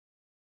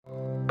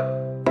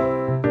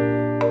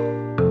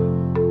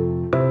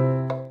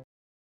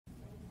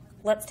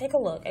let's take a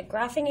look at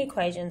graphing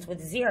equations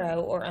with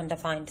zero or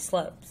undefined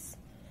slopes.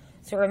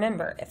 So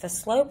remember, if a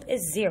slope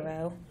is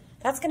 0,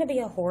 that's going to be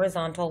a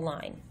horizontal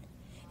line.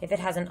 If it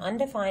has an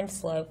undefined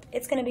slope,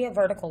 it's going to be a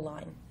vertical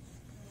line.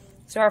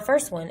 So our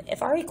first one,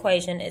 if our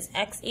equation is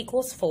x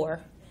equals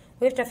 4,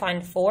 we have to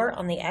find 4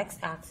 on the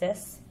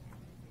x-axis.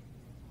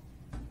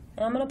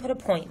 And I'm going to put a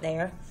point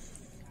there.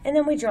 And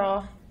then we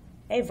draw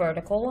a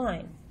vertical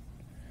line,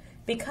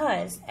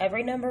 because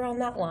every number on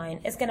that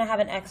line is going to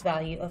have an x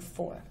value of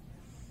 4.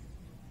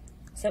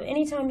 So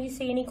anytime you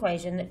see an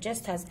equation that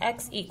just has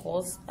x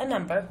equals a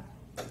number,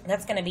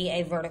 that's going to be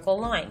a vertical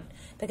line,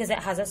 because it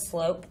has a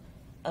slope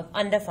of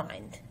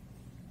undefined.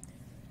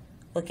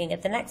 Looking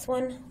at the next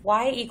one,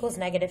 y equals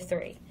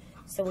 -3.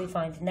 So we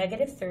find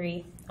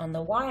 -3 on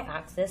the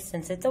y-axis,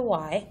 since it's a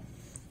y,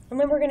 and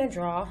then we're going to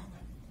draw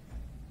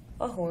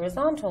a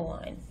horizontal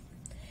line.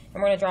 And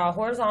we're going to draw a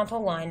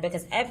horizontal line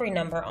because every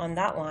number on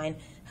that line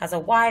has a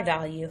y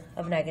value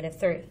of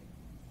 -3.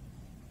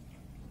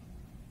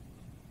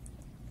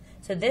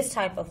 So this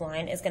type of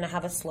line is going to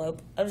have a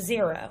slope of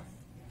 0.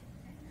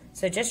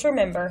 So just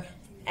remember,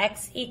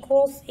 x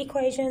equals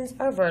equations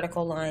are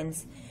vertical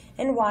lines,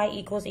 and y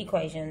equals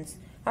equations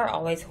are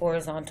always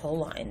horizontal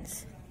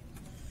lines.